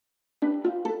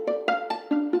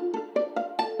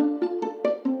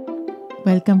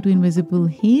Welcome to Invisible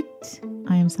Hate.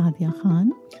 I am Saadia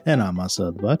Khan. And I'm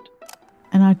Asad.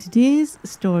 And our today's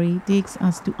story takes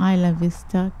us to Isla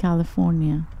Vista,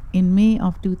 California in May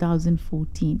of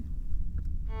 2014.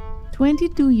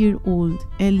 22-year-old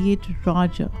Elliot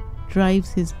Rodger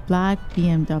drives his black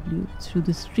BMW through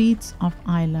the streets of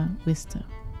Isla Vista.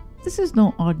 This is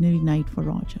no ordinary night for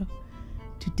Rodger.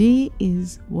 Today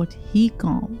is what he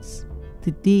calls the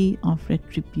day of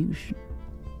retribution.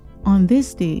 On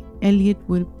this day, Elliot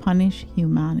will punish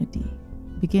humanity,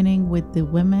 beginning with the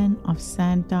women of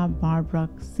Santa Barbara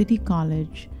City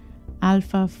College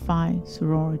Alpha Phi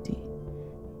sorority.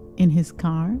 In his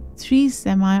car, 3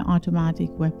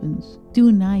 semi-automatic weapons,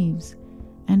 2 knives,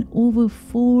 and over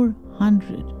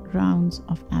 400 rounds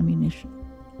of ammunition.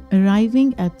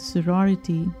 Arriving at the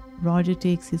sorority, Rodger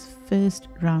takes his first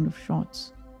round of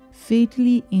shots,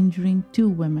 fatally injuring 2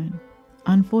 women.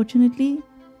 Unfortunately,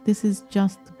 this is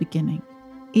just the beginning.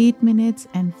 8 minutes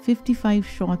and 55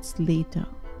 shots later,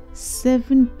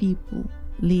 7 people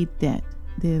lay dead,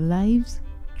 their lives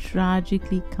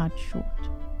tragically cut short.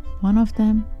 One of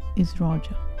them is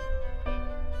Rodger.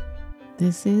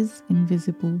 This is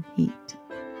Invisible Hate.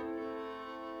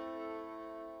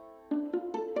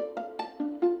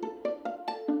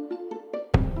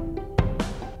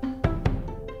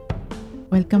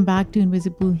 Welcome back to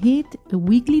Invisible Hate, a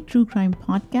weekly true crime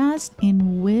podcast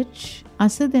in which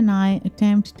Asad and I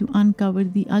attempt to uncover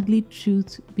the ugly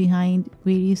truth behind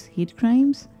various hate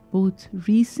crimes, both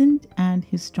recent and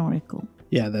historical.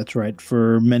 Yeah, that's right.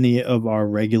 For many of our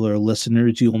regular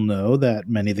listeners, you'll know that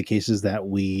many of the cases that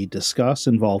we discuss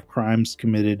involve crimes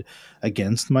committed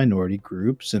against minority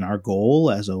groups. And our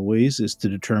goal, as always, is to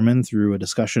determine through a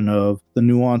discussion of the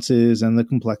nuances and the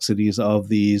complexities of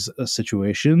these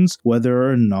situations, whether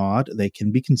or not they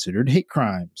can be considered hate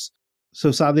crimes. So,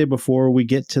 Saadia, before we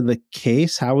get to the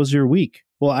case, how was your week?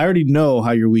 Well, I already know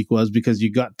how your week was because you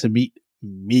got to meet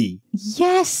me.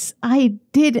 Yes, I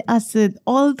did, Asad.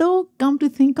 Although, come to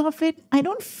think of it, I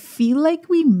don't feel like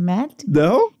we met.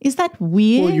 No? Is that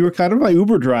weird? Well, you were kind of my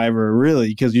Uber driver, really,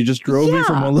 because you just drove me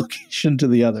from one location to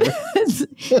the other.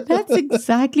 That's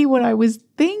exactly what I was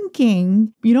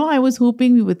thinking. I was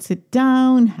hoping we would sit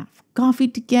down, have coffee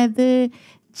together,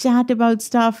 chat about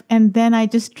stuff, and then I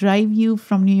just drive you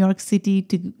from New York City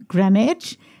to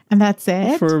Greenwich. And that's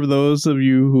it. For those of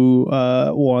you who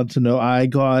want to know, I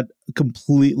got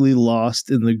completely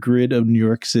lost in the grid of New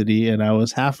York City, and I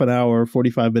was half an hour,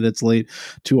 45 minutes late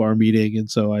to our meeting. And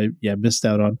so I missed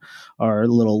out on our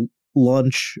little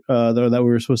lunch that we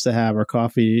were supposed to have, our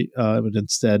coffee. But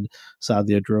instead,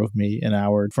 Saadia drove me an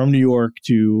hour from New York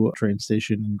to a train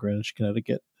station in Greenwich,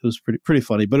 Connecticut. It was pretty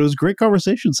funny, but it was a great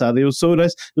conversation, Saadia. It was so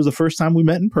nice. It was the first time we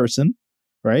met in person.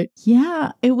 Right?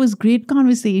 Yeah, it was great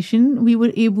conversation. We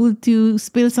were able to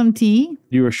spill some tea.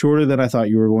 You were shorter than I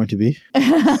thought you were going to be.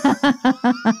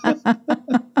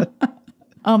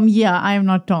 Yeah, I am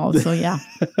not tall, so yeah.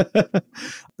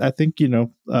 I think,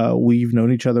 we've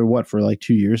known each other, for like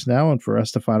 2 years now, and for us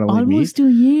to finally meet. Almost 2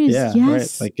 years, yeah,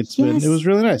 yes. Right. Like it was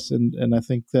really nice. And I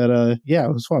think that,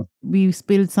 it was fun. We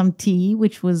spilled some tea,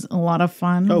 which was a lot of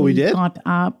fun. Oh, we did? Got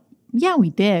up. Yeah, we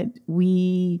did.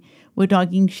 We were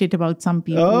talking shit about some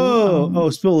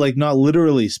people. Spill, like not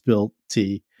literally spill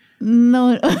tea.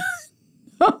 No.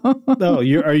 No,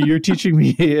 you're teaching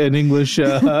me an English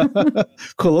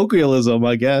colloquialism,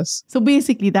 I guess. So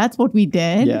basically, that's what we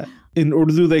did. Yeah. In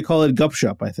Urdu, they call it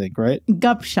gupshup, I think, right?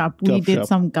 Gupshup. We did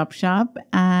some gupshup.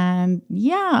 And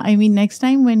next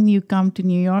time when you come to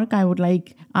New York, I would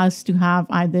like us to have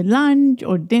either lunch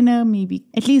or dinner, maybe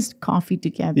at least coffee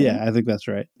together. Yeah, I think that's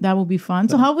right. That would be fun.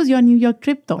 So how was your New York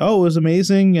trip, though? Oh, it was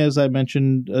amazing. As I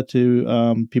mentioned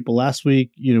to people last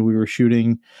week, we were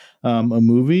shooting a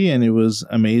movie, and it was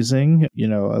amazing. It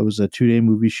was a 2-day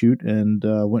movie shoot, and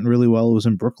went really well. It was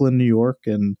in Brooklyn, New York,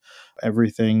 and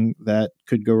everything that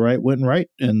could go right went right.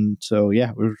 And so,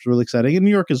 it was really exciting. And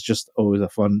New York is just always a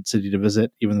fun city to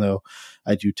visit, even though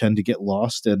I do tend to get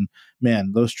lost. And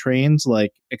man, those trains,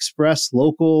 like express,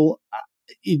 local,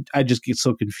 I just get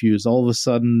so confused. All of a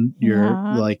sudden, you're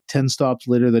like 10 stops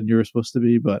later than you were supposed to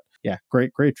be. But yeah,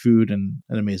 great food and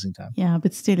an amazing time. Yeah,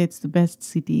 but still, it's the best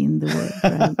city in the world,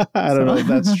 right? I don't know if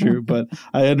that's true, but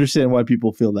I understand why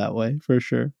people feel that way, for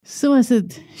sure. So,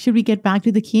 Asad, should we get back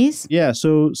to the case? Yeah,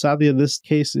 so Saadia, this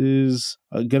case is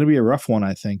going to be a rough one,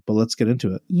 I think, but let's get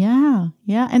into it. Yeah.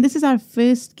 And this is our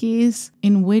first case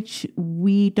in which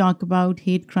we talk about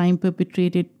hate crime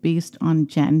perpetrated based on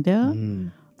gender.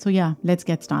 So yeah, let's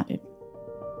get started.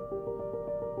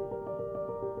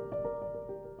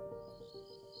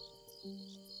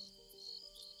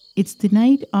 It's the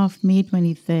night of May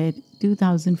 23rd,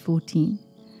 2014.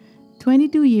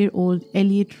 22-year-old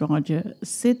Elliot Rodger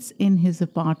sits in his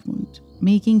apartment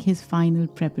making his final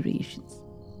preparations.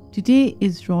 Today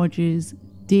is Rodger's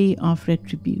day of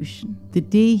retribution, the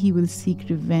day he will seek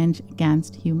revenge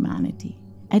against humanity.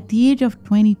 At the age of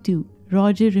 22,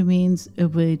 Rodger remains a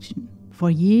virgin. For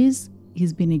years,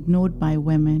 he's been ignored by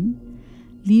women,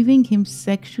 leaving him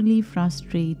sexually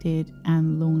frustrated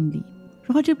and lonely.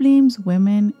 Rodger blames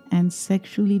women and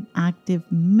sexually active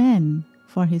men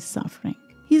for his suffering.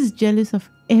 He's jealous of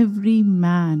every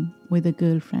man with a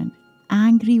girlfriend,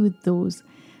 angry with those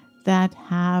that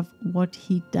have what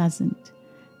he doesn't,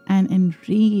 and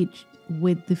enraged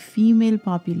with the female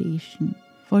population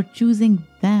for choosing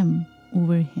them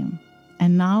over him.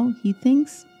 And now he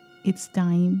thinks it's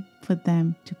time for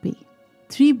them to pay.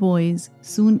 3 boys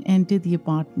soon enter the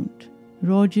apartment: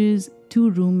 Rodger's 2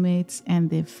 roommates and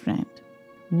their friend.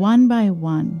 One by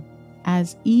one,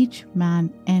 as each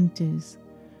man enters,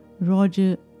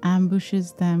 Rodger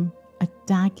ambushes them,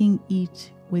 attacking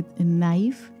each with a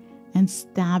knife and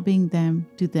stabbing them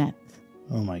to death.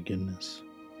 Oh my goodness.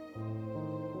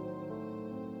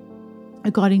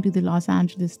 According to the Los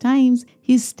Angeles Times,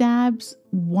 he stabs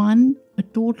one a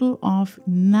total of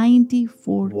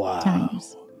 94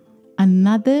 times.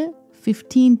 Another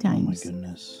 15 times. Oh my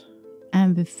goodness.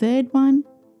 And the third one,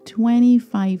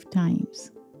 25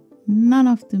 times. None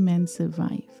of the men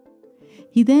survive.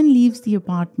 He then leaves the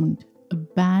apartment,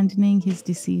 abandoning his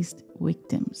deceased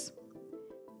victims.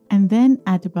 And then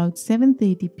at about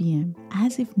 7:30 p.m.,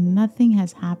 as if nothing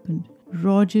has happened,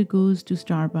 Rodger goes to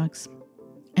Starbucks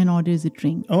and orders a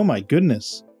drink. Oh my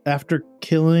goodness. After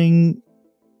killing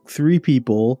 3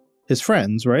 people, his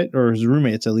friends, right? Or his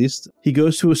roommates at least, he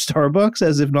goes to a Starbucks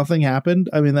as if nothing happened?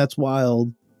 I mean, that's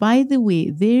wild. By the way,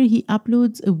 there he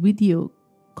uploads a video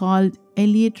called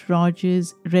Elliot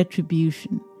Rodger's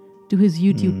Retribution to his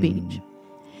YouTube page.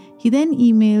 He then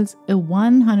emails a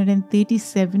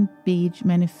 137-page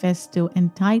manifesto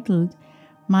entitled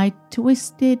My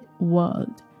Twisted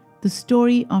World, the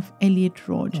story of Elliot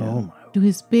Rodger, to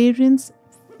his parents,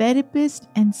 therapist,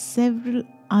 and several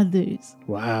others.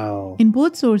 Wow. In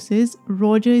both sources,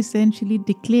 Rodger essentially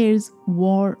declares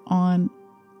war on,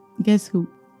 guess who?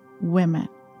 Women.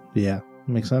 Yeah,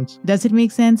 makes sense. Does it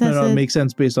make sense? No, it makes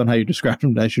sense based on how you described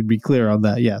him. I should be clear on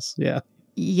that. Yes, yeah.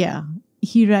 Yeah.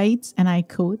 He writes, and I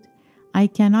quote, I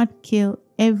cannot kill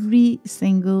every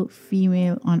single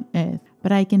female on earth,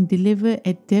 but I can deliver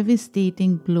a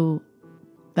devastating blow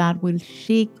that will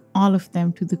shake all of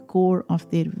them to the core of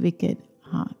their wicked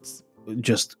hearts.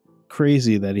 Just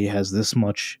crazy that he has this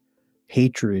much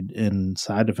hatred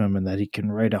inside of him and that he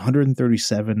can write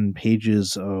 137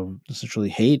 pages of essentially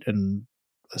hate, and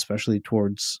especially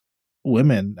towards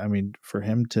women. I mean, for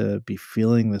him to be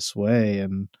feeling this way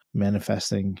and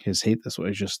manifesting his hate this way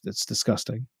is just, it's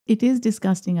disgusting. It is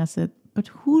disgusting, Asad, but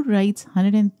who writes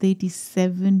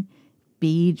 137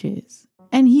 pages?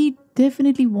 And he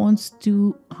definitely wants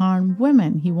to harm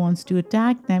women. He wants to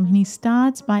attack them, and he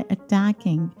starts by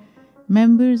attacking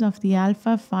members of the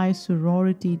Alpha Phi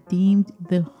sorority deemed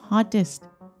the hottest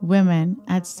women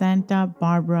at Santa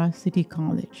Barbara City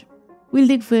College. We'll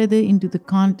dig further into the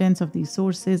contents of these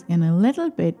sources in a little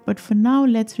bit, but for now,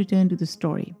 let's return to the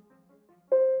story.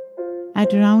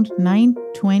 At around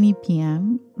 9:20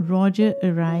 p.m., Rodger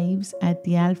arrives at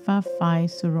the Alpha Phi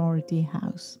sorority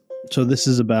house. So this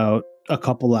is about a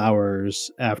couple hours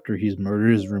after he's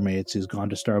murdered his roommates. He's gone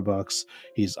to Starbucks.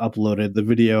 He's uploaded the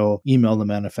video, emailed the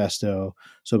manifesto.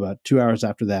 So about 2 hours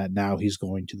after that, now he's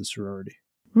going to the sorority.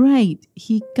 Right.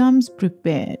 He comes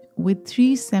prepared with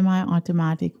 3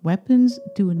 semi-automatic weapons,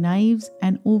 2 knives,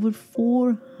 and over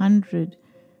 400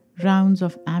 rounds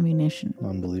of ammunition.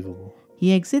 Unbelievable.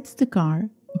 He exits the car,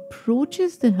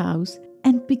 approaches the house,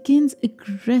 and begins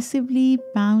aggressively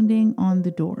pounding on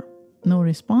the door. No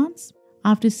response.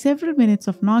 After several minutes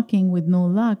of knocking with no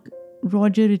luck,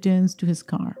 Rodger returns to his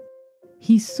car.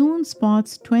 He soon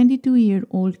spots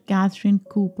 22-year-old Catherine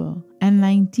Cooper and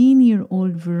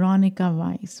 19-year-old Veronica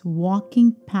Weiss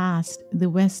walking past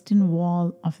the western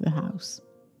wall of the house.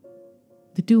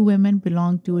 The 2 women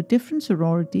belong to a different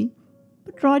sorority,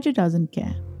 but Rodger doesn't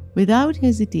care. Without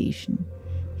hesitation,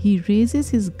 he raises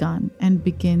his gun and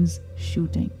begins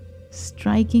shooting,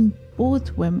 striking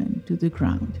both women to the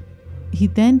ground. He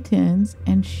then turns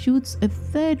and shoots a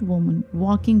 3rd woman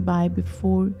walking by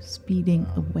before speeding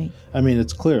away. I mean,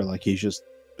 it's clear, like, he just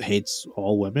hates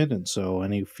all women, and so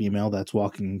any female that's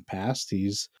walking past,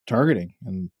 he's targeting.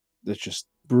 And it's just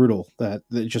brutal that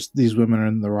just these women are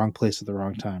in the wrong place at the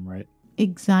wrong time, right?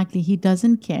 Exactly. He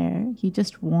doesn't care. He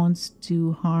just wants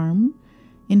to harm,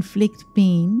 inflict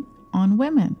pain on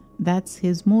women. That's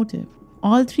his motive.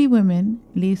 All three women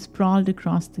lay sprawled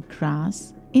across the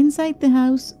grass. Inside the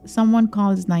house, someone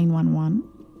calls 911.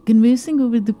 Conversing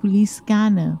over the police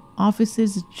scanner,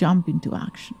 officers jump into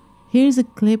action. Here's a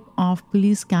clip of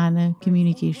police scanner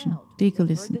communication. Take a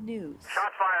listen. Shots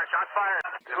fired, shots fired.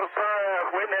 It was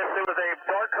witness. It was a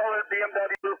dark-colored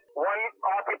BMW, one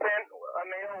occupant, a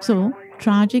male. So,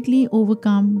 tragically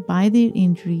overcome by their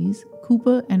injuries,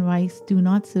 Cooper and Weiss do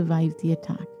not survive the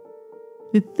attack.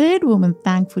 The third woman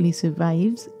thankfully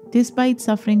survives, despite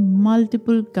suffering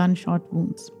multiple gunshot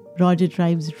wounds. Rodger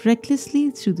drives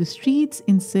recklessly through the streets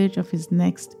in search of his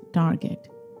next target.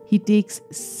 He takes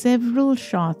several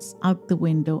shots out the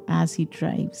window as he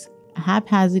drives,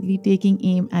 haphazardly taking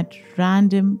aim at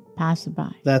random passerby.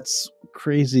 That's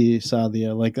crazy,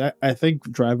 Saadia. Like, I think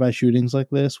drive-by shootings like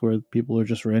this, where people are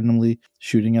just randomly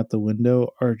shooting out the window,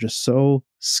 are just so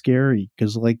scary.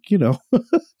 Because, like,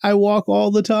 I walk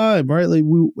all the time, right? Like,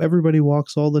 everybody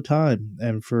walks all the time.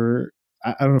 And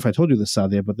I don't know if I told you this,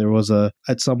 Saadia, but there was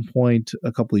at some point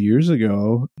a couple of years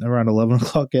ago, around 11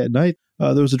 o'clock at night,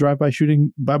 there was a drive-by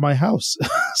shooting by my house.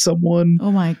 Someone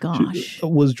Oh my gosh.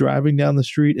 was driving down the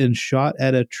street and shot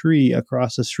at a tree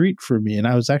across the street from me. And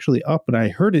I was actually up and I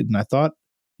heard it and I thought,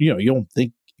 you don't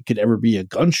think it could ever be a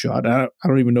gunshot. I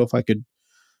don't even know if I could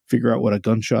figure out what a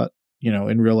gunshot,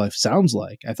 in real life sounds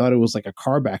like. I thought it was like a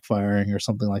car backfiring or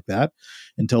something like that,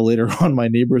 until later on my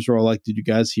neighbors were all like, did you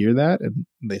guys hear that? And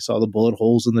they saw the bullet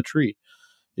holes in the tree.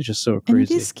 It's just so crazy. And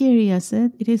it is scary,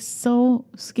 Asad. It is so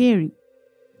scary.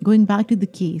 Going back to the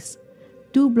case,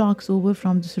 2 blocks over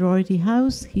from the sorority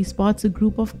house, he spots a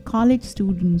group of college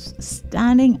students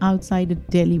standing outside a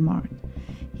deli mart.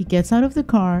 He gets out of the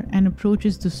car and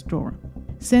approaches the store.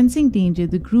 Sensing danger,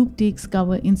 the group takes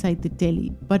cover inside the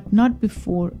deli, but not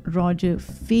before Rodger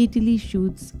fatally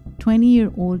shoots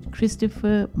 20-year-old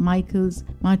Christopher Michaels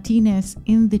Martinez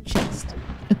in the chest.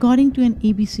 According to an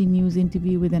ABC News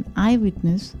interview with an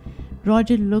eyewitness,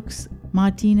 Rodger looks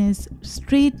Martinez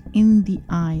straight in the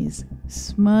eyes,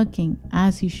 smirking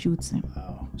as he shoots him.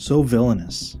 Wow. So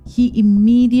villainous. He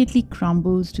immediately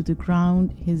crumbles to the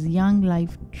ground, his young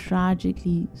life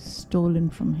tragically stolen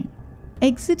from him.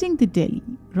 Exiting the deli,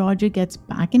 Rodger gets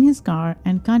back in his car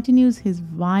and continues his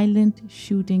violent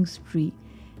shooting spree,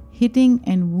 hitting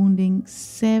and wounding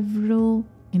several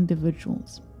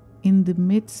individuals. In the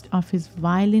midst of his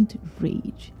violent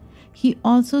rage, he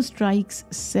also strikes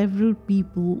several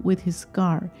people with his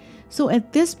car. So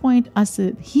at this point,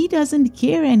 Asad, he doesn't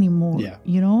care anymore.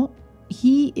 Yeah.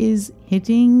 He is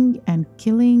hitting and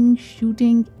killing,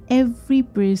 shooting every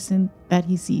person that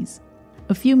he sees.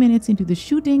 A few minutes into the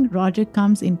shooting, Rodger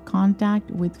comes in contact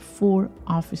with 4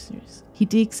 officers. He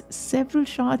takes several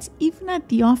shots even at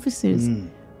the officers,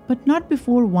 but not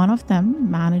before one of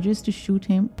them manages to shoot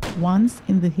him once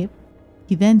in the hip.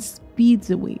 He then speeds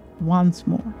away once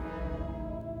more.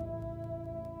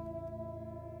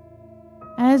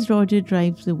 As Rodger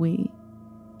drives away,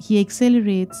 he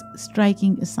accelerates,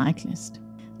 striking a cyclist.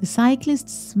 The cyclist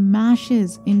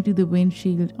smashes into the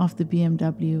windshield of the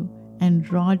BMW, and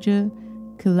Rodger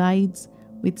collides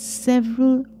with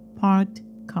several parked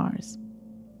cars,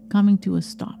 coming to a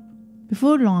stop.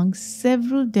 Before long,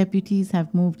 several deputies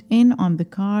have moved in on the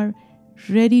car,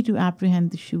 ready to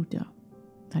apprehend the shooter.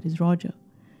 That is Rodger.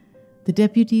 The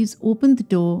deputies open the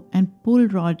door and pull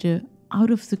Rodger out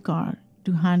of the car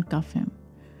to handcuff him,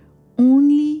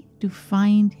 only to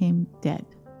find him dead.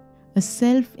 A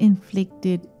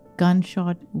self-inflicted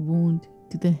gunshot wound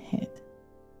to the head.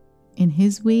 In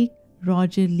his wake,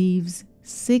 Rodger leaves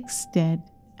 6 dead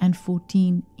and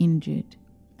 14 injured.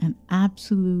 An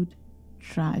absolute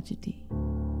tragedy.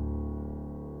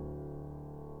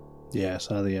 Yeah,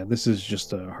 Saadia, this is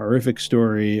just a horrific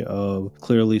story of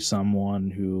clearly someone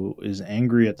who is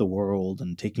angry at the world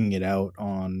and taking it out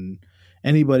on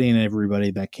anybody and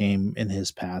everybody that came in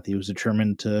his path. He was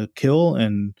determined to kill,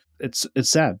 and it's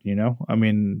sad, I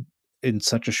mean, in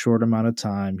such a short amount of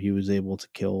time, he was able to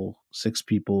kill 6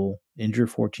 people, injure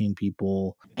 14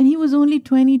 people. And he was only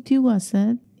 22,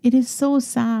 Asad. It is so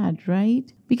sad,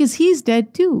 right? Because he's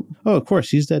dead too. Oh, of course,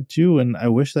 he's dead too. And I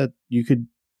wish that you could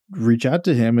reach out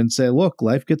to him and say, look,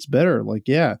 life gets better. Like,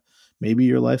 yeah, maybe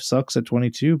your life sucks at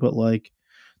 22, but like,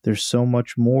 there's so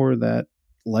much more that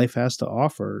life has to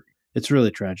offer. It's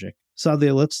really tragic.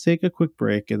 Saadia, let's take a quick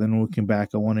break, and then when we come back,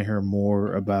 I want to hear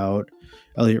more about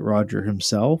Elliot Rodger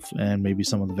himself and maybe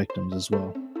some of the victims as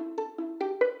well.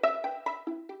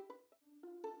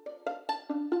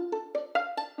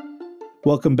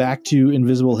 Welcome back to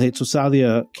Invisible Hate. So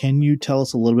Saadia, can you tell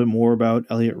us a little bit more about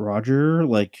Elliot Rodger?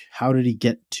 Like, how did he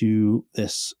get to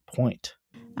this point?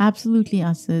 Absolutely,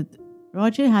 Asad.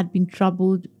 Rodger had been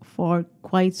troubled for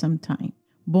quite some time.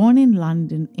 Born in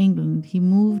London, England, he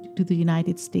moved to the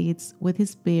United States with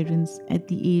his parents at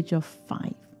the age of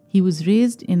 5. He was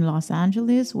raised in Los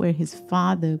Angeles, where his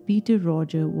father, Peter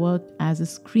Rodger, worked as a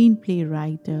screenplay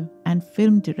writer and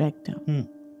film director.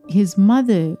 His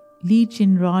mother, Elliot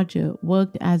Rodger,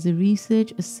 worked as a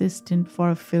research assistant for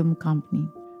a film company.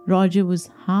 Rodger was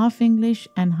half English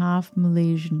and half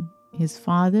Malaysian. His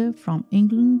father from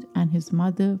England and his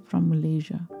mother from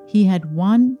Malaysia. He had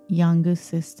one younger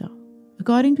sister.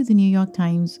 According to the New York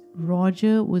Times,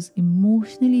 Rodger was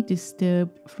emotionally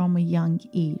disturbed from a young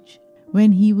age.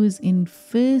 When he was in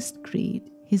first grade,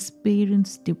 his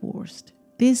parents divorced.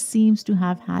 This seems to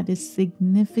have had a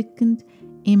significant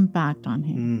impact on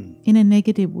him in a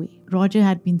negative way. Rodger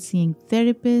had been seeing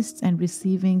therapists and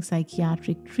receiving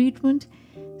psychiatric treatment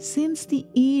since the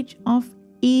age of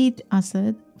 8,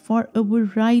 Asad, for a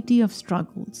variety of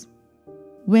struggles.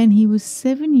 When he was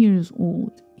 7 years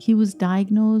old, he was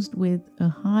diagnosed with a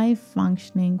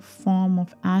high-functioning form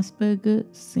of Asperger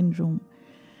syndrome.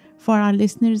 For our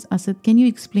listeners, Asad, can you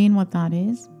explain what that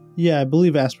is? Yeah, I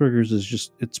believe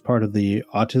Asperger's it's part of the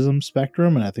autism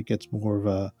spectrum, and I think it's more of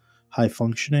a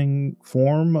high-functioning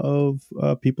form of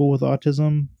people with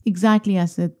autism. Exactly,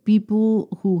 Asad. People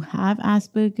who have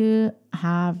Asperger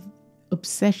have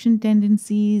obsession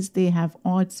tendencies, they have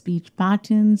odd speech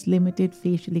patterns, limited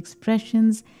facial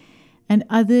expressions, and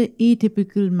other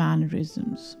atypical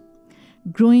mannerisms.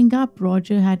 Growing up,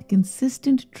 Rodger had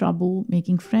consistent trouble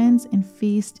making friends and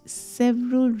faced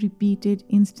several repeated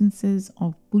instances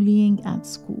of bullying at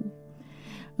school.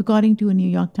 According to a New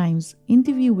York Times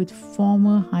interview with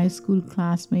former high school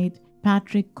classmate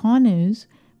Patrick Connors,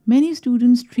 many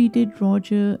students treated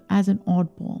Rodger as an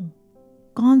oddball,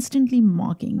 constantly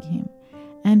mocking him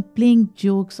and playing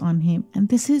jokes on him. And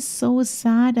this is so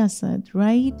sad, Asad,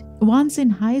 right? Once in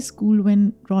high school,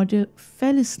 when Rodger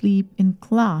fell asleep in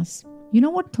class, you know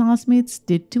what classmates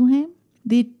did to him?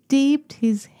 They taped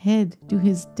his head to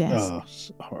his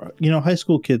desk. High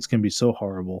school kids can be so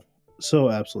horrible. So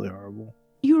absolutely horrible.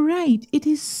 You're right. It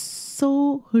is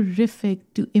so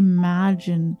horrific to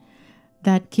imagine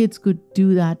that kids could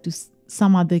do that to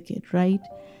some other kid, right?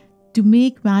 To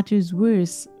make matters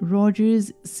worse,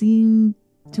 Rodgers seemed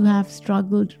to have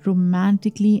struggled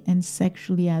romantically and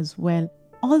sexually as well,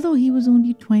 although he was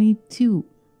only 22.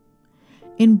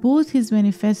 In both his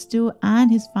manifesto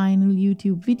and his final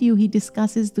YouTube video, he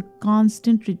discusses the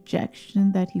constant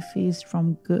rejection that he faced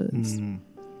from girls.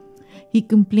 He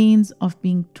complains of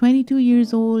being 22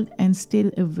 years old and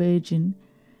still a virgin,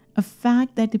 a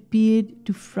fact that appeared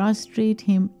to frustrate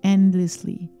him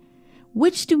endlessly,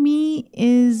 which to me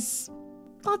is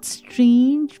not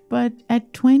strange, but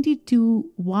at 22,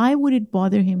 why would it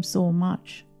bother him so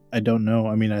much? I don't know.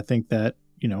 I mean, I think that,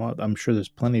 I'm sure there's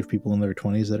plenty of people in their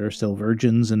 20s that are still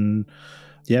virgins. And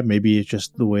yeah, maybe it's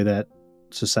just the way that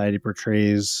society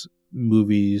portrays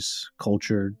movies,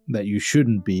 culture, that you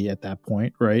shouldn't be at that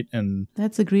point, right? And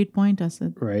that's a great point,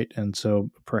 Asad. Right. And so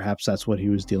perhaps that's what he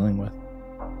was dealing with.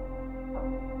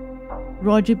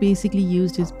 Rodger basically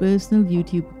used his personal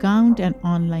YouTube account and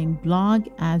online blog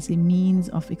as a means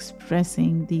of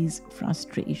expressing these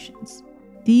frustrations.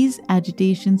 These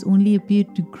agitations only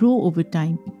appeared to grow over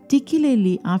time,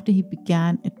 particularly after he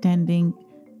began attending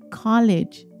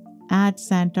college at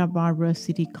Santa Barbara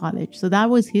City College. So that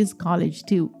was his college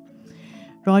too.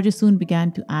 Rodger soon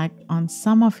began to act on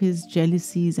some of his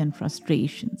jealousies and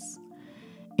frustrations.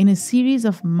 In a series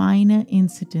of minor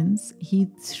incidents, he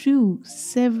threw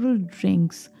several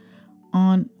drinks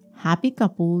on happy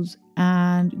couples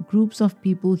and groups of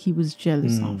people he was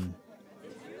jealous of.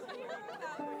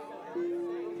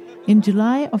 In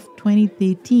July of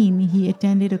 2013, he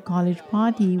attended a college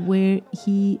party where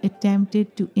he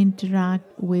attempted to interact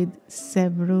with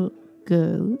several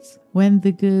girls. When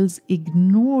the girls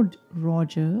ignored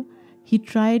Rodger, he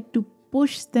tried to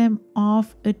push them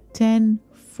off a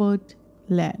 10-foot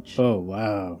ledge. Oh,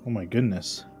 wow. Oh, my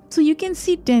goodness. So you can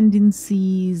see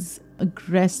tendencies,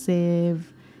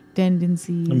 aggressive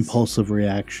tendencies. Impulsive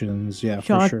reactions. Yeah, for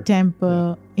sure. Short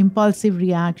temper, impulsive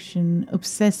reaction,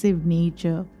 obsessive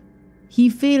nature. He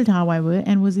failed, however,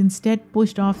 and was instead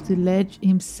pushed off the ledge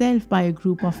himself by a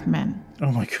group of men.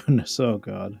 Oh, my goodness. Oh,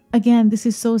 God. Again, this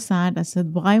is so sad,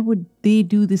 Asad. Why would they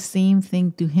do the same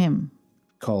thing to him?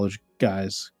 College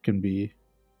guys can be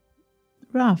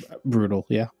rough. Brutal,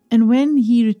 yeah. And when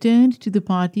he returned to the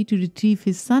party to retrieve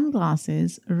his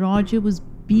sunglasses, Rodger was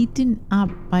beaten up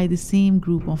by the same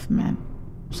group of men.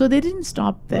 So they didn't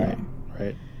stop there.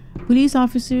 Right. Police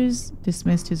officers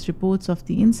dismissed his reports of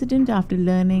the incident after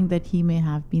learning that he may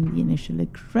have been the initial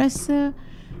aggressor.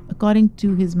 According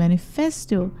to his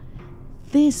manifesto,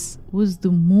 this was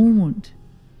the moment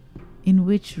in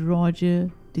which Rodger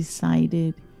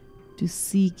decided to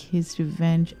seek his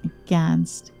revenge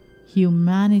against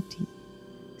humanity,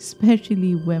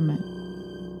 especially women.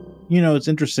 You know, it's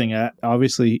interesting.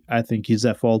 Obviously, I think he's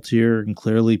at fault here, and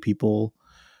clearly people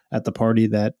at the party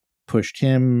that pushed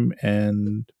him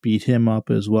and beat him up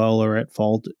as well are at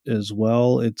fault as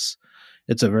well. It's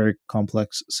a very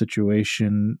complex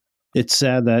situation. It's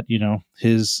sad that, you know,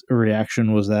 his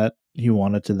reaction was that he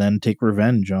wanted to then take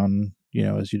revenge on, you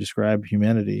know, as you described,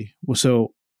 humanity.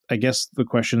 So I guess the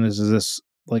question is this,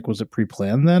 like, was it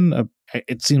pre-planned then?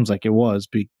 It seems like it was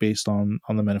based on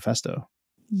the manifesto.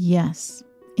 Yes.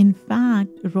 In fact,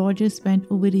 Rodger spent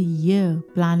over a year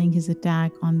planning his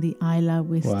attack on the Isla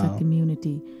Vista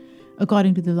community.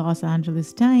 According to the Los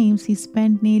Angeles Times, he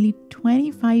spent nearly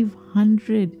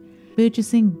 $2,500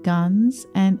 purchasing guns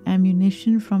and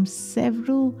ammunition from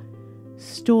several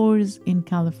stores in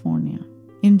California.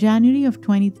 In January of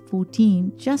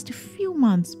 2014, just a few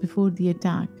months before the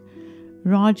attack,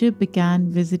 Rodger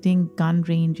began visiting gun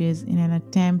ranges in an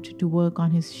attempt to work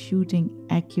on his shooting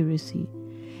accuracy.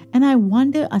 And I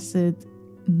wonder, Asad,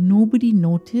 nobody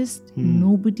noticed,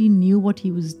 nobody knew what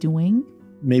he was doing.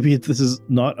 Maybe this is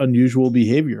not unusual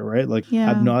behavior, right? Like,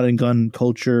 I'm not in gun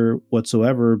culture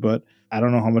whatsoever, but I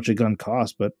don't know how much a gun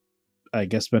costs, but I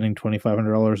guess spending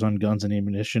 $2,500 on guns and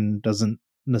ammunition doesn't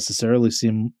necessarily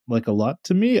seem like a lot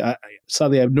to me.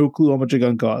 Sadly, I have no clue how much a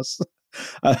gun costs.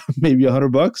 Maybe $100,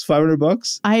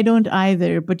 $500. I don't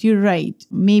either, but you're right.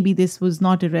 Maybe this was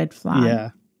not a red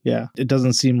flag. Yeah. It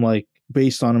doesn't seem like,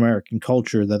 based on American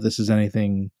culture, that this is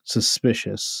anything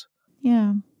suspicious.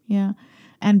 Yeah.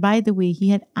 And by the way, he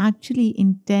had actually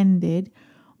intended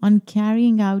on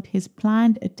carrying out his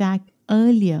planned attack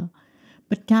earlier,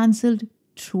 but cancelled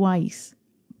twice,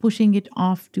 pushing it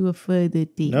off to a further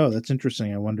date. No, that's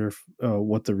interesting. I wonder if,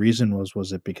 what the reason was.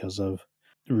 Was it because of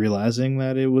realizing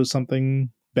that it was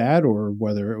something bad, or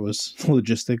whether it was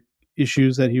logistic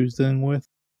issues that he was dealing with?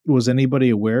 Was anybody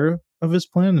aware of his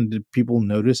plan, and did people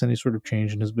notice any sort of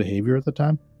change in his behavior at the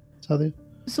time, Saadia?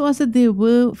 So, Asad, there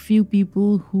were few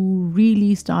people who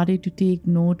really started to take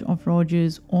note of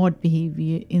Rodger's odd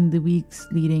behavior in the weeks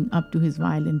leading up to his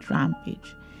violent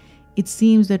rampage. It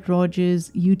seems that Rodger's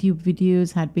YouTube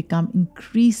videos had become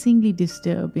increasingly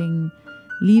disturbing,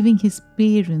 leaving his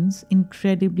parents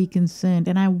incredibly concerned.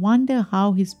 And I wonder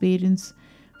how his parents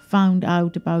found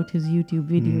out about his YouTube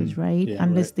videos, right? Yeah,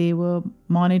 Unless they were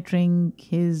monitoring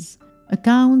his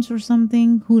accounts or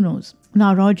something, who knows?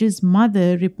 Now, Rodger's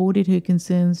mother reported her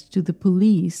concerns to the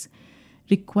police,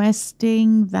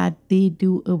 requesting that they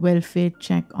do a welfare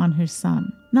check on her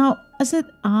son. Now, Asad,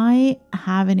 I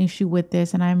have an issue with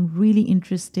this, and I'm really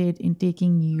interested in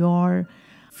taking your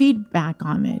feedback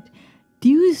on it. Do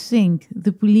you think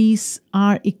the police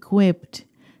are equipped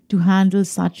to handle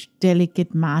such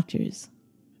delicate matters?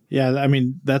 Yeah, I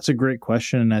mean, that's a great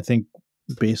question. And I think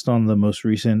based on the most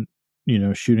recent,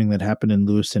 shooting that happened in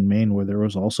Lewiston, Maine, where there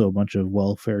was also a bunch of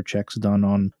welfare checks done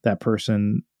on that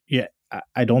person. Yeah,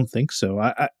 I don't think so.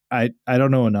 I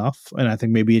don't know enough. And I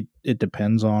think maybe it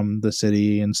depends on the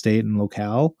city and state and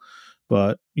locale.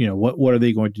 But, what are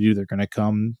they going to do? They're going to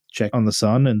come check on the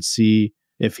son and see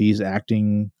if he's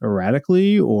acting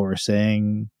erratically or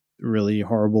saying really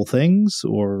horrible things,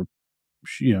 or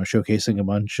showcasing a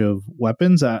bunch of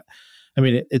weapons. I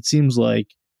mean, it seems like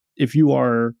if you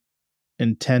are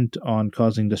intent on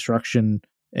causing destruction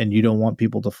and you don't want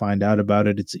people to find out about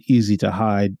it, it's easy to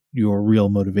hide your real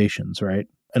motivations, right?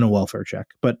 In a welfare check.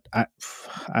 But I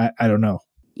don't know.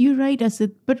 You're right,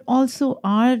 Asad. But also,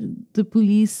 are the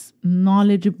police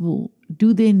knowledgeable?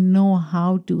 Do they know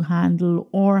how to handle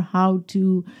or how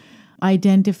to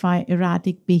identify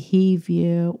erratic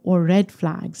behavior or red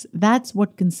flags? That's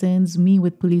what concerns me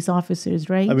with police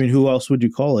officers, right? I mean, who else would you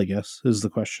call, I guess, is the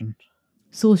question.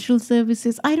 Social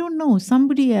services? I don't know.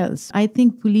 Somebody else. I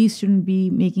think police shouldn't be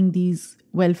making these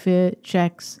welfare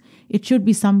checks. It should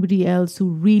be somebody else who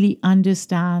really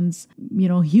understands,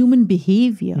 human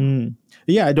behavior.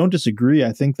 Yeah, I don't disagree.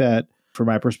 I think that from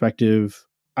my perspective,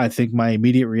 I think my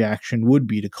immediate reaction would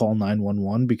be to call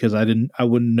 911 because I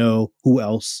wouldn't know who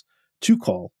else to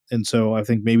call. And so I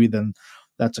think maybe then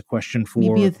that's a question for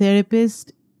maybe a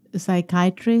therapist, a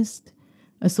psychiatrist,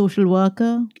 a social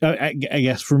worker. I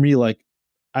guess for me, like,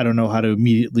 I don't know how to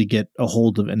immediately get a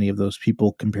hold of any of those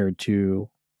people compared to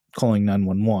calling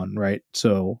 911, right?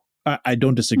 So I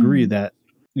don't disagree that,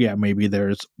 yeah, maybe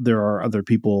there are other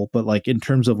people, but like in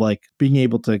terms of like being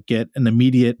able to get an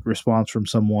immediate response from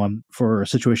someone for a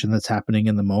situation that's happening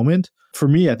in the moment, for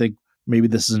me, I think maybe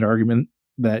this is an argument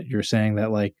that you're saying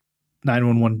that like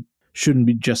 911 shouldn't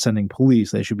be just sending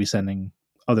police. They should be sending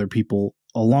other people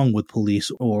along with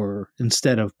police or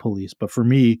instead of police. But for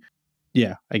me,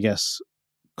 yeah, I guess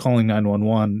calling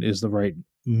 911 is the right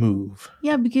move.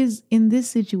 Yeah, because in this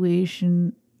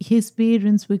situation, his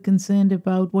parents were concerned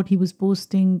about what he was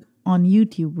posting on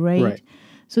YouTube, right? Right.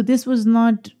 So this was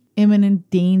not imminent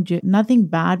danger. Nothing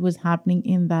bad was happening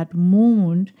in that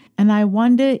moment. And I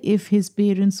wonder if his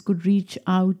parents could reach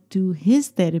out to his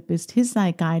therapist, his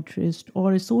psychiatrist,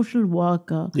 or a social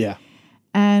worker Yeah.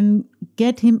 and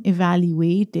get him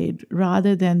evaluated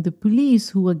rather than the police,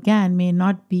 who again may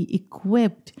not be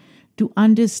equipped to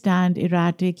understand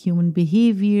erratic human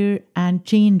behavior and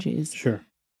changes. Sure.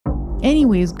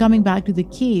 Anyways, coming back to the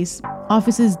case,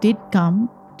 officers did come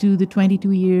to the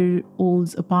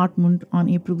 22-year-old's apartment on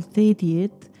April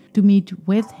 30th to meet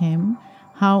with him.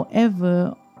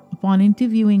 However, upon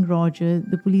interviewing Rodger,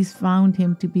 the police found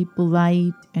him to be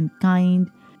polite and kind,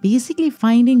 basically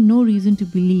finding no reason to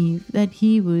believe that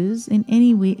he was in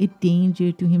any way a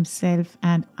danger to himself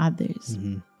and others.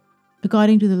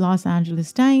 According to the Los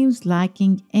Angeles Times,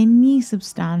 lacking any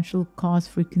substantial cause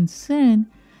for concern,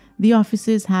 the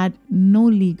officers had no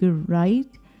legal right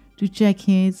to check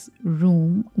his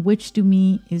room, which to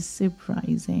me is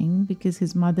surprising because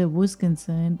his mother was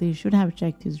concerned they should have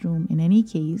checked his room in any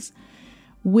case,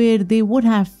 where they would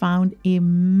have found a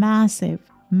massive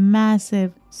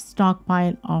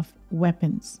stockpile of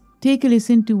weapons. Take a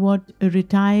listen to what a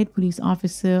retired police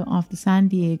officer of the San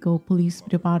Diego Police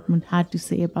Department had to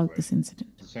say about this incident.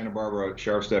 Santa Barbara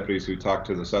sheriff's deputies who talked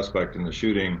to the suspect in the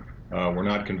shooting were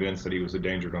not convinced that he was a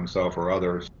danger to himself or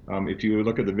others. If you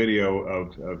look at the video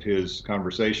of his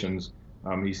conversations,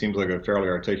 he seems like a fairly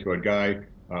articulate guy,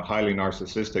 a highly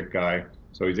narcissistic guy.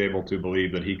 So he's able to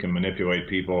believe that he can manipulate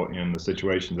people in the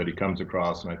situations that he comes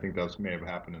across, and I think that may have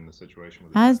happened in the situation.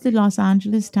 As the Los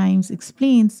Angeles Times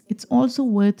explains, it's also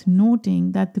worth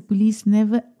noting that the police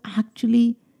never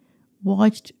actually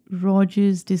watched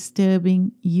Rodger's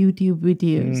disturbing YouTube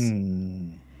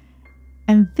videos.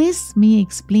 And this may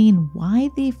explain why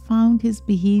they found his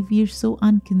behavior so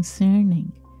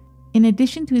unconcerning. In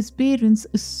addition to his parents,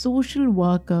 a social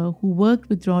worker who worked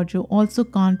with Rodger also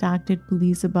contacted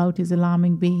police about his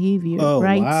alarming behavior.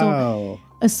 Right? Wow. So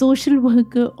a social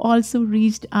worker also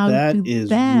reached out to them.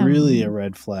 That is really a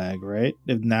red flag, right?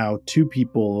 If now two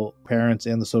people, parents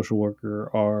and the social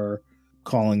worker, are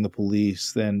calling the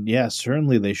police, then yeah,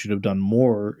 certainly they should have done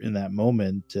more in that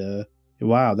moment.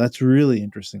 Wow, that's really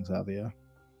interesting, Saadia.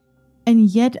 And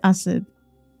yet, Asad,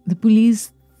 the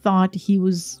police thought he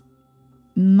was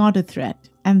not a threat.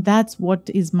 And that's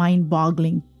what is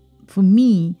mind-boggling for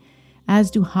me as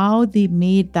to how they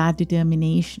made that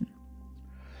determination.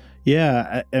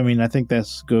 Yeah, I mean, I think that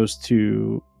goes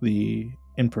to the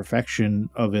imperfection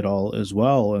of it all as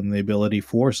well, and the ability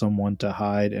for someone to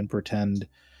hide and pretend,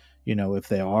 if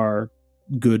they are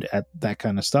good at that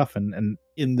kind of stuff. And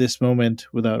in this moment,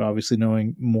 without obviously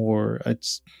knowing more,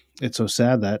 it's so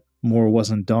sad that more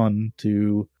wasn't done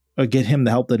to get him the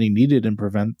help that he needed and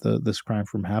prevent this crime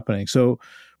from happening. So,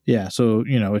 yeah,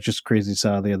 it's just crazy,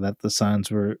 Saadia, that the signs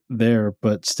were there,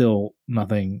 but still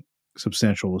nothing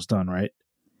substantial was done, right?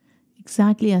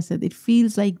 Exactly, Asad. It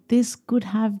feels like this could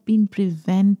have been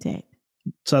prevented.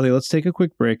 Saadia, let's take a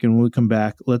quick break, and when we come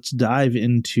back, let's dive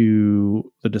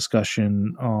into the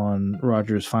discussion on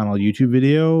Rodger's final YouTube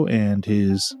video and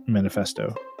his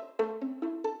manifesto.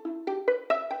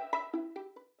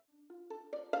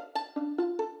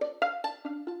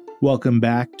 Welcome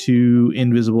back to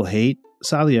Invisible Hate.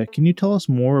 Saadia, can you tell us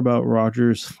more about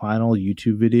Rodger's final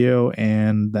YouTube video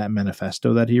and that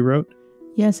manifesto that he wrote?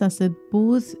 Yes, Asad.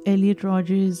 Both Elliot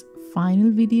Rodger's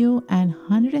final video and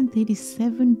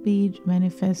 137-page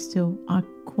manifesto are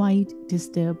quite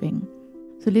disturbing.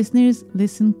 So listeners,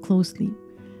 listen closely.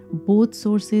 Both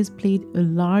sources played a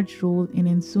large role in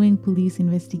ensuing police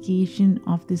investigation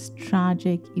of this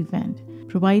tragic event,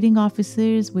 providing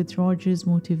officers with Rodger's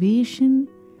motivation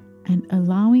and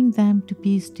allowing them to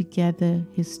piece together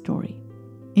his story.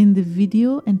 In the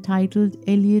video entitled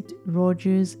Elliot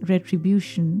Rodger's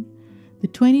Retribution, the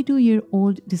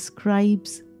 22-year-old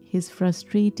describes his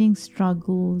frustrating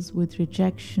struggles with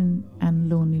rejection and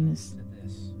loneliness.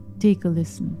 Take a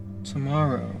listen.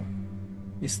 Tomorrow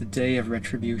is the day of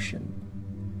retribution.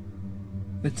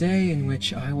 The day in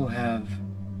which I will have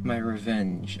my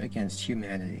revenge against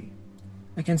humanity,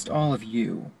 against all of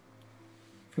you.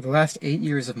 For the last 8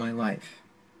 years of my life,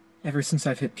 ever since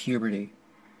I've hit puberty,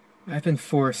 I've been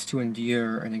forced to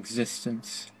endure an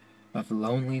existence of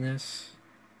loneliness,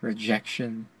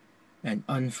 rejection, and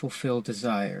unfulfilled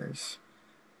desires,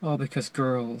 all because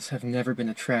girls have never been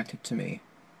attracted to me.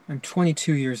 I'm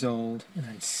 22 years old, and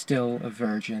I'm still a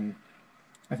virgin.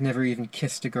 I've never even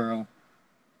kissed a girl.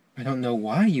 I don't know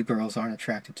why you girls aren't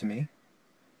attracted to me,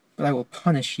 but I will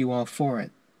punish you all for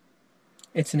it.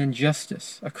 It's an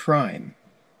injustice, a crime,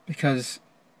 because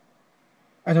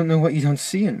I don't know what you don't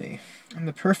see in me. I'm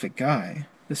the perfect guy,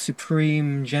 the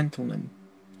supreme gentleman.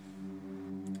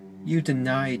 You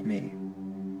denied me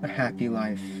a happy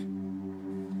life,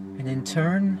 and in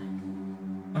turn,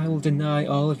 I will deny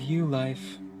all of you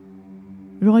life.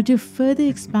 Rodger further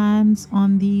expands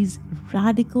on these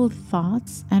radical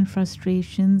thoughts and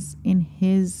frustrations in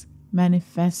his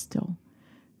manifesto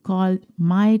called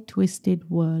My Twisted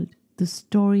World, the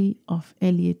story of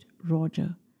Elliot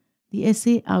Rodger. The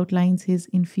essay outlines his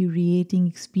infuriating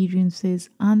experiences,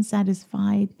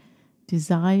 unsatisfied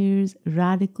desires,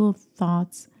 radical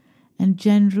thoughts, and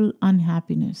general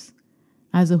unhappiness.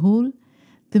 As a whole,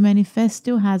 the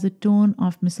manifesto has a tone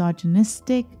of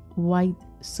misogynistic white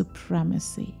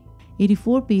supremacy.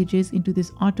 84 pages into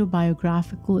this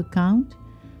autobiographical account,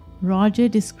 Rodger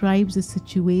describes a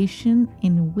situation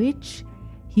in which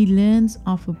he learns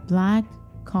of a black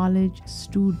college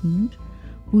student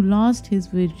who lost his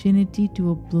virginity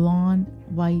to a blonde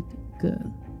white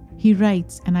girl. He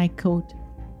writes, and I quote,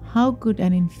 "How could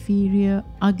an inferior,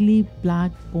 ugly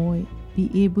black boy be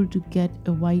able to get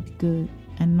a white girl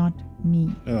and not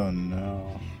me? Oh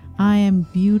no. I am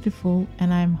beautiful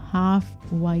and I am half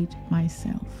white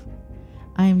myself.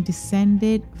 I am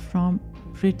descended from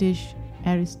British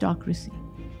aristocracy.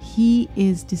 He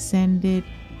is descended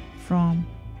from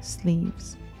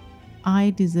slaves.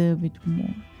 I deserve it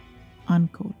more."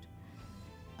 Unquote.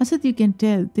 Asad, you can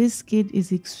tell this kid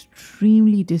is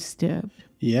extremely disturbed.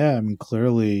 Yeah,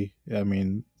 clearly,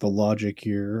 the logic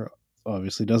here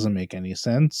obviously doesn't make any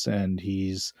sense, and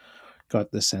he's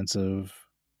got this sense of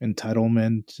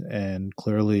entitlement and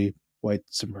clearly white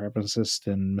supremacist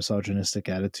and misogynistic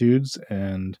attitudes,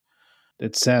 and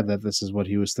it's sad that this is what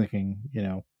he was thinking,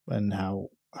 and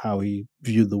how he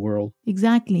viewed the world.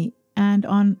 Exactly. And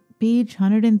on page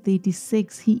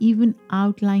 136, he even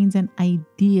outlines an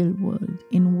ideal world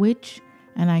in which,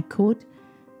 and I quote,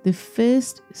 "the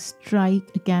first strike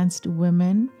against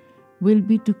women will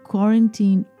be to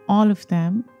quarantine all of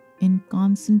them in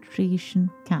concentration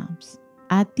camps.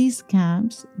 At these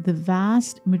camps, the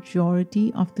vast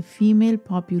majority of the female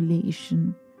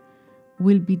population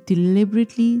will be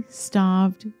deliberately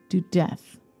starved to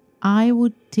death. I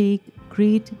would take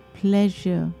great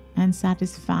pleasure and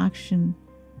satisfaction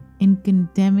in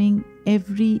condemning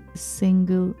every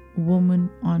single woman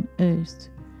on earth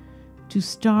to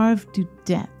starve to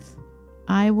death.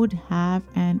 I would have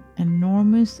an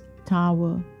enormous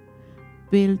tower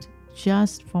built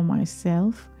just for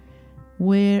myself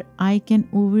where I can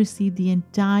oversee the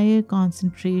entire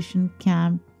concentration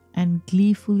camp and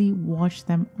gleefully watch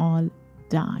them all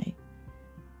die."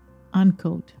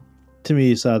 Unquote. To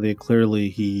me, Saadia, clearly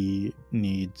he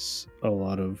needs a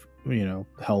lot of,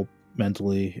 help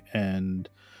mentally, and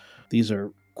these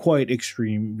are quite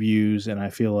extreme views, and I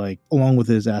feel like along with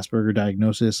his Asperger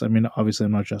diagnosis, obviously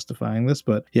I'm not justifying this,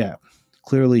 but yeah,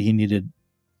 clearly he needed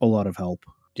a lot of help.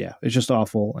 Yeah, it's just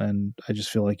awful, and I just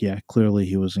feel like, clearly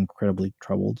he was incredibly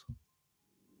troubled.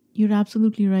 You're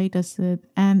absolutely right, Asad.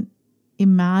 And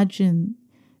imagine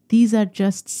these are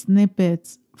just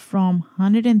snippets from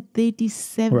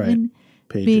 137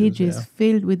 pages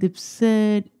filled with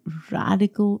absurd,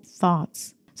 radical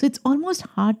thoughts. So it's almost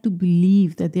hard to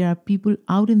believe that there are people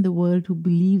out in the world who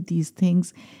believe these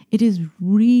things. It is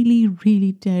really,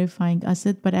 really terrifying,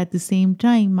 Asad. But at the same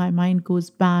time, my mind goes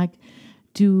back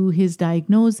to his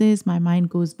diagnosis. My mind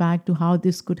goes back to how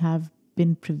this could have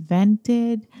been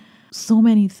prevented. So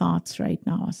many thoughts right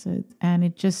now, Asad, and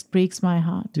it just breaks my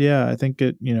heart. Yeah, I think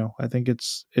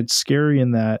it's scary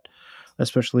in that,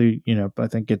 especially, I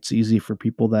think it's easy for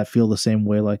people that feel the same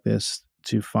way like this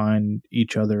to find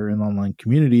each other in online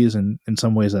communities, and in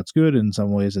some ways that's good, in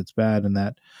some ways it's bad, and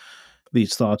that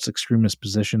these thoughts, extremist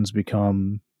positions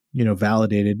become,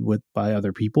 validated by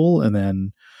other people, and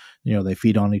then, they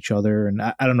feed on each other. And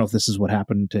I don't know if this is what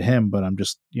happened to him, but I'm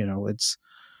just,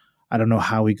 I don't know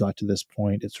how he got to this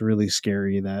point. It's really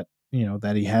scary that,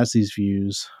 that he has these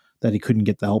views, that he couldn't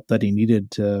get the help that he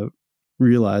needed to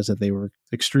realize that they were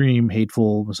extreme,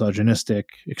 hateful, misogynistic,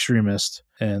 extremist,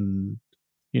 and,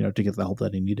 to get the help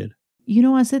that he needed.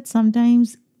 I said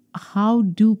sometimes, how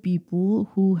do people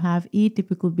who have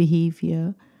atypical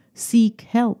behavior seek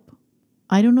help?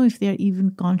 I don't know if they're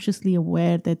even consciously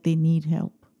aware that they need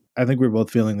help. I think we're both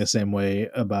feeling the same way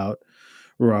about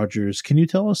Rodgers. Can you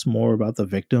tell us more about the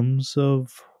victims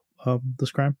of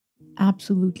this crime?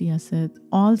 Absolutely, Asad.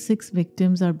 All 6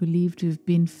 victims are believed to have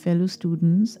been fellow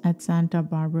students at Santa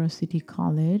Barbara City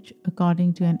College,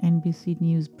 according to an NBC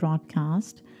News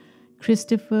broadcast.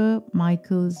 Christopher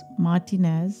Michaels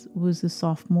Martinez was a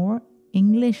sophomore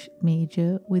English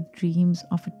major with dreams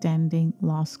of attending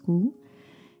law school.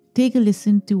 Take a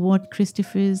listen to what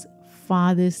Christopher's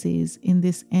father says in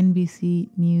this NBC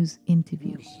News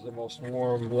interview. This is the most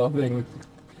warm, loving,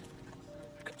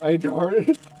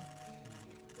 kind-hearted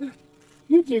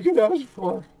you could ask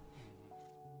for.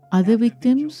 Other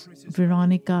victims,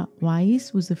 Veronica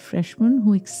Weiss was a freshman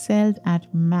who excelled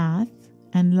at math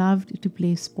and loved to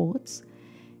play sports.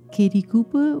 Katie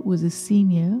Cooper was a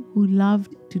senior who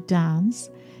loved to dance.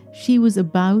 She was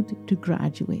about to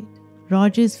graduate.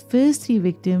 Rodger's first three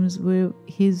victims were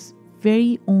his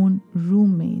very own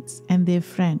roommates and their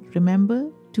friend. Remember,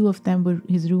 two of them were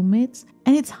his roommates.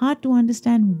 And it's hard to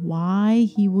understand why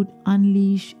he would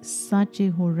unleash such a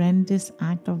horrendous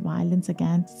act of violence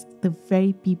against the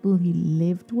very people he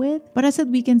lived with. But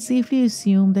Asad, we can safely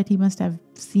assume that he must have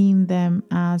seen them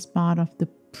as part of the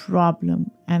problem.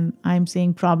 And I'm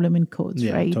saying problem in quotes,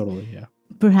 right? Yeah, totally, yeah.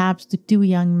 Perhaps the two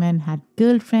young men had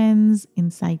girlfriends,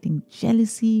 inciting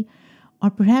jealousy, or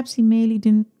perhaps he merely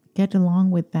didn't get along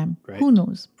with them. Right. Who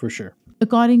knows? For sure.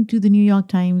 According to the New York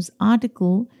Times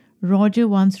article, Rodger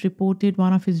once reported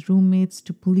one of his roommates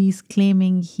to police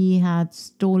claiming he had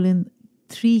stolen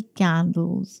 3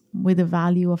 candles with a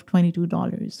value of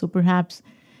 $22. So perhaps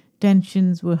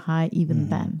tensions were high even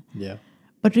then. Yeah.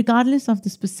 But regardless of the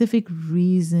specific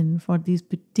reason for these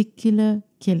particular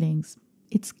killings,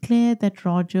 it's clear that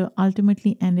Rodger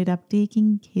ultimately ended up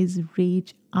taking his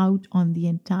rage out on the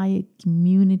entire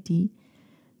community,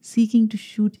 seeking to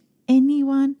shoot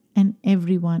anyone and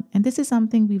everyone. And this is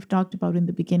something we've talked about in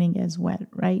the beginning as well,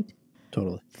 right?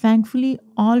 Totally. Thankfully,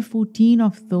 all 14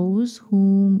 of those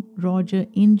whom Rodger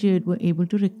injured were able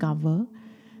to recover,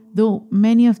 though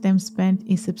many of them spent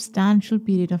a substantial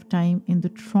period of time in the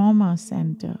trauma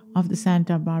center of the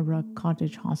Santa Barbara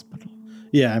Cottage Hospital.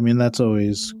 Yeah, I mean, that's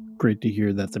always great to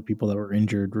hear that the people that were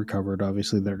injured recovered.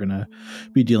 Obviously, they're going to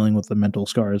be dealing with the mental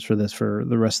scars for this for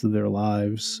the rest of their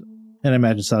lives. And I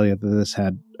imagine, Saadia, that this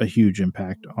had a huge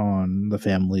impact on the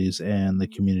families and the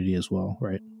community as well,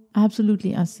 right?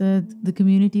 Absolutely, Asad. The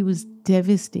community was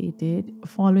devastated.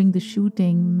 Following the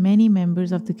shooting, many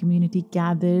members of the community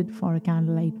gathered for a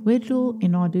candlelight vigil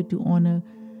in order to honor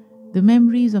the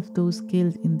memories of those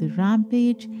killed in the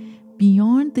rampage.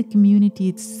 Beyond the community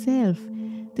itself,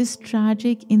 this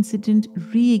tragic incident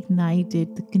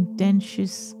reignited the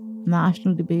contentious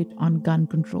national debate on gun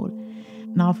control.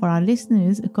 Now, for our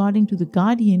listeners, according to The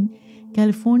Guardian,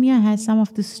 California has some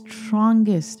of the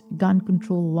strongest gun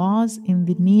control laws in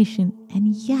the nation,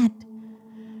 and yet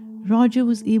Rodger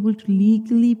was able to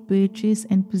legally purchase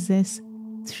and possess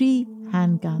 3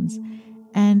 handguns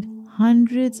and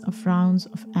hundreds of rounds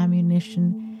of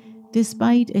ammunition,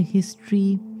 despite a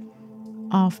history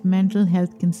of mental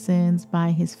health concerns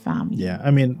by his family. Yeah,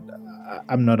 I mean,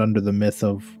 I'm not under the myth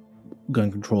of gun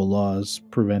control laws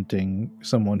preventing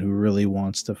someone who really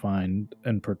wants to find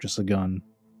and purchase a gun,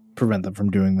 prevent them from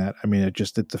doing that. I mean,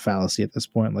 it's a fallacy at this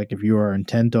point. Like, if you are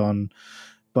intent on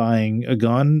buying a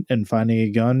gun and finding a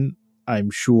gun,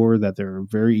 I'm sure that there are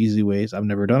very easy ways. I've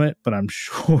never done it, but I'm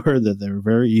sure that there are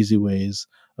very easy ways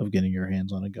of getting your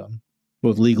hands on a gun,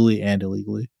 both legally and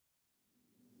illegally.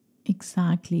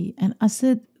 Exactly. And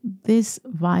Asad, this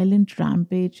violent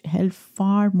rampage held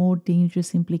far more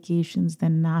dangerous implications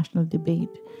than national debate.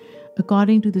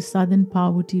 According to the Southern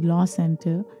Poverty Law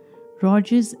Center,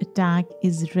 Rodger's attack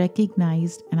is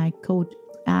recognized, and I quote,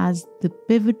 as the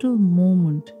pivotal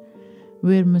moment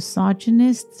where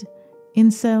misogynist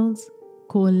incels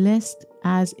coalesced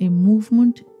as a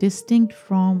movement distinct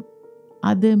from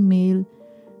other male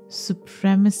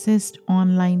supremacist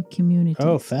online communities.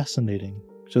 Oh, fascinating.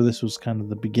 So this was kind of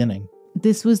the beginning.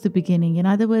 This was the beginning. In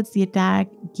other words, the attack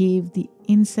gave the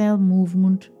incel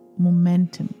movement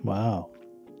momentum. Wow.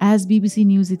 As BBC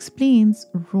News explains,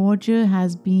 Rodger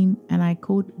has been, and I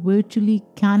quote, virtually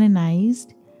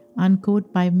canonized,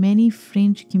 unquote, by many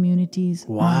fringe communities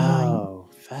online. Wow.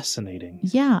 Fascinating.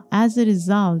 Yeah, as a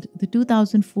result, the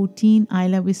 2014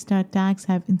 Isla Vista attacks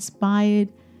have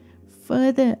inspired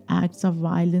further acts of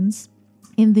violence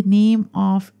in the name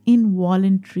of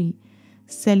involuntary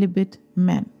celibate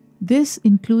men. This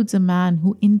includes a man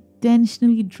who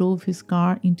intentionally drove his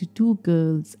car into 2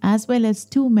 girls, as well as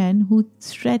 2 men who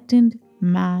threatened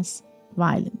mass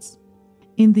violence.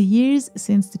 In the years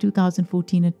since the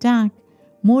 2014 attack,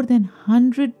 more than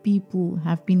 100 people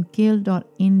have been killed or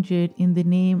injured in the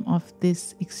name of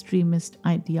this extremist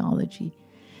ideology.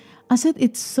 Asad,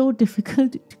 it's so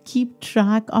difficult to keep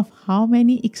track of how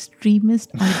many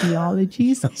extremist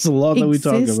ideologies That's a lot that we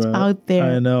talk exist about. out there.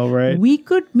 I know, right? We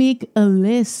could make a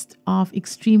list of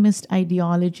extremist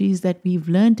ideologies that we've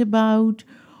learned about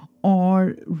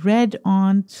or read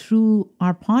on through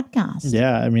our podcast.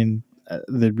 Yeah, I mean,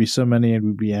 there'd be so many, and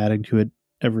we'd be adding to it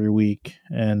every week.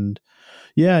 And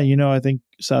yeah, I think,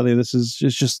 Saadia, this is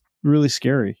just really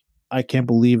scary. I can't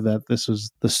believe that this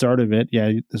was the start of it.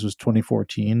 Yeah, this was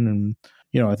 2014. And,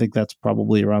 I think that's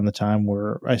probably around the time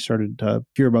where I started to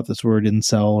hear about this word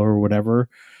incel or whatever.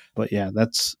 But yeah,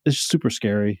 it's super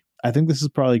scary. I think this is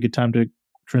probably a good time to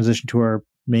transition to our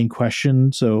main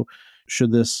question. So,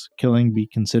 should this killing be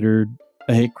considered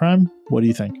a hate crime? What do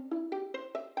you think?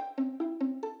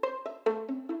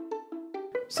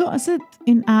 So, Asad,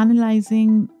 in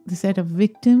analyzing the set of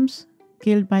victims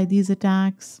killed by these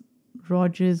attacks,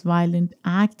 Rodger's violent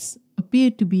acts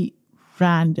appear to be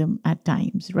random at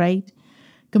times, right?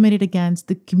 Committed against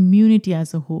the community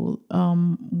as a whole,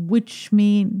 which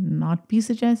may not be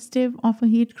suggestive of a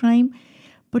hate crime.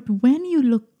 But when you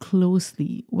look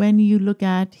closely, when you look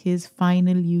at his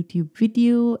final YouTube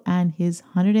video and his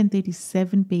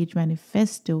 137-page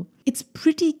manifesto, it's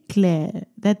pretty clear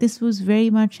that this was very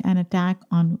much an attack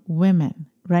on women,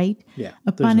 right? Yeah,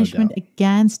 a there's no punishment doubt.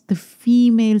 against the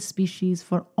female species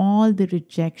for all the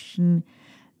rejection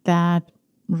that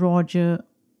Rodger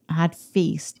had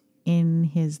faced in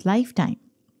his lifetime.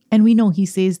 And we know he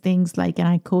says things like, and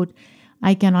I quote,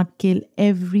 "I cannot kill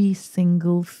every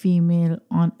single female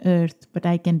on earth, but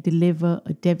I can deliver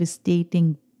a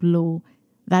devastating blow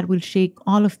that will shake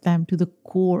all of them to the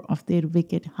core of their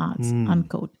wicked hearts,"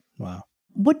 unquote. Wow.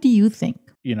 What do you think?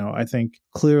 I think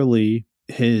clearly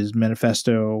his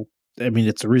manifesto, I mean,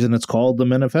 it's the reason it's called the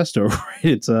manifesto, right?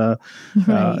 It's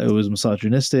Right. it was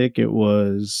misogynistic. It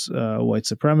was white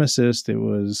supremacist. It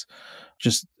was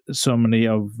just so many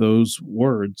of those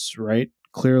words, right?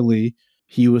 Clearly,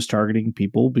 he was targeting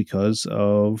people because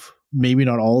of, maybe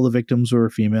not all the victims were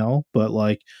female, but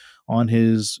like on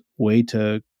his way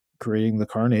to creating the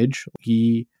carnage,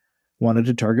 he wanted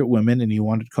to target women and he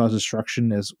wanted to cause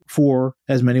destruction for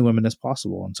as many women as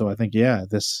possible. And so I think, yeah,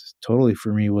 this totally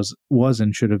for me was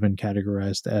and should have been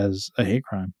categorized as a hate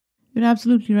crime. You're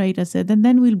absolutely right, Asad. And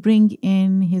then we'll bring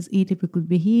in his atypical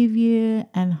behavior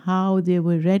and how there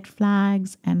were red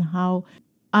flags and how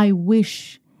I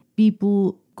wish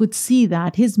people could see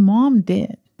that. His mom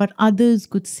did, but others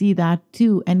could see that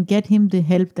too and get him the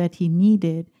help that he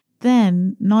needed.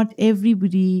 Then not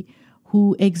everybody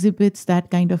who exhibits that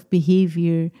kind of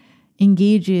behavior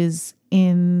engages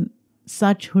in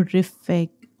such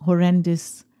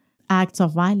horrendous acts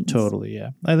of violence. Totally,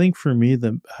 yeah. I think for me,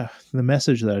 the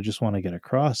message that I just want to get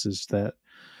across is that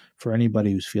for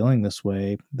anybody who's feeling this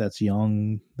way, that's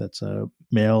young, that's a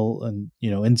male, and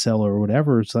incel or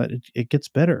whatever, it's that it gets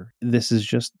better. This is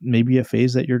just maybe a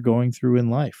phase that you're going through in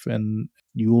life, and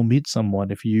you will meet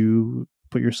someone. If you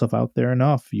put yourself out there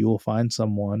enough, you will find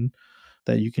someone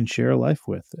that you can share life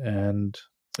with. And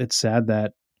it's sad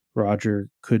that Rodger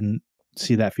couldn't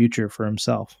see that future for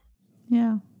himself.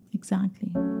 Yeah,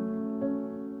 exactly.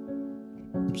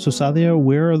 So, Saadia,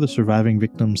 where are the surviving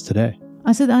victims today?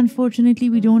 Asad, unfortunately,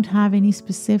 we don't have any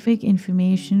specific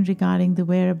information regarding the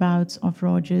whereabouts of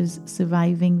Rodger's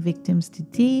surviving victims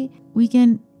today. We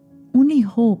can only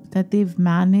hope that they've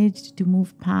managed to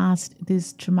move past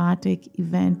this traumatic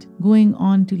event, going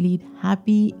on to lead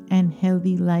happy and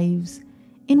healthy lives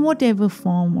in whatever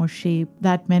form or shape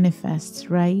that manifests,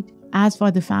 right? As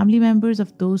for the family members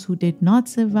of those who did not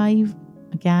survive,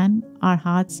 again, our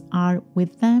hearts are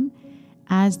with them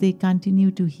as they continue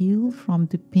to heal from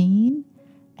the pain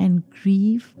and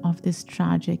grief of this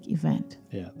tragic event.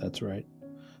 Yeah, that's right.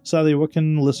 Saadia, what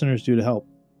can listeners do to help?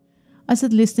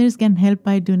 Asad, listeners can help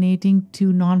by donating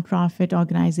to nonprofit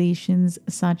organizations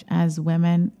such as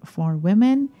Women for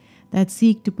Women that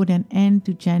seek to put an end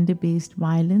to gender-based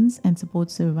violence and support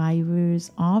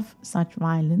survivors of such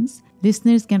violence.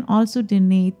 Listeners can also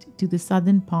donate to the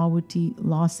Southern Poverty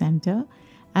Law Center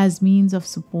as means of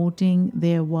supporting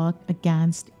their work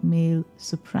against male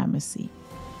supremacy.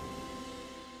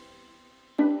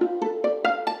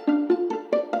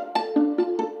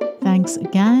 Thanks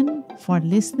again for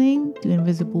listening to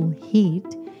Invisible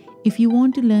Hate. If you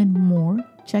want to learn more,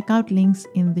 check out links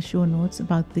in the show notes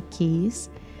about the case.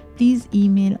 Please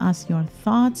email us your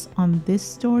thoughts on this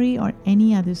story or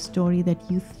any other story that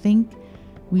you think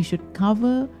we should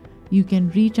cover. You can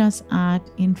reach us at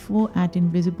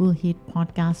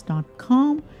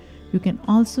info@invisiblehatepodcast.com. You can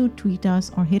also tweet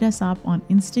us or hit us up on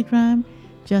Instagram.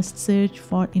 Just search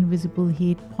for Invisible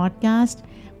Hate Podcast.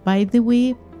 By the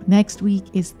way, Next week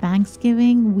is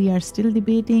Thanksgiving. We are still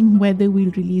debating whether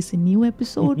we'll release a new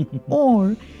episode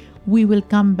or we will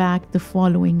come back the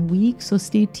following week. So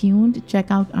stay tuned.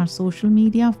 Check out our social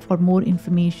media for more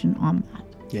information on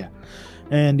that. Yeah.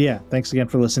 And yeah, thanks again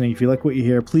for listening. If you like what you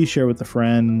hear, please share with a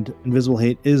friend. Invisible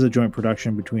Hate is a joint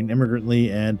production between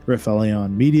Immigrantly and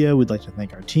Rafaelion Media. We'd like to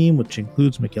thank our team, which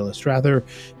includes Michaela Strather,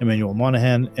 Emmanuel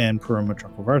Monahan, and Paroma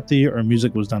Chakravarti. Our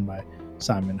music was done by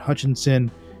Simon Hutchinson.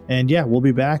 And yeah, we'll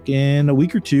be back in a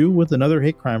week or two with another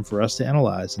hate crime for us to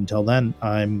analyze. Until then,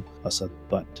 I'm Asad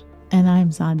Butt. And I'm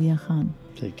Saadia Khan.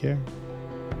 Take care.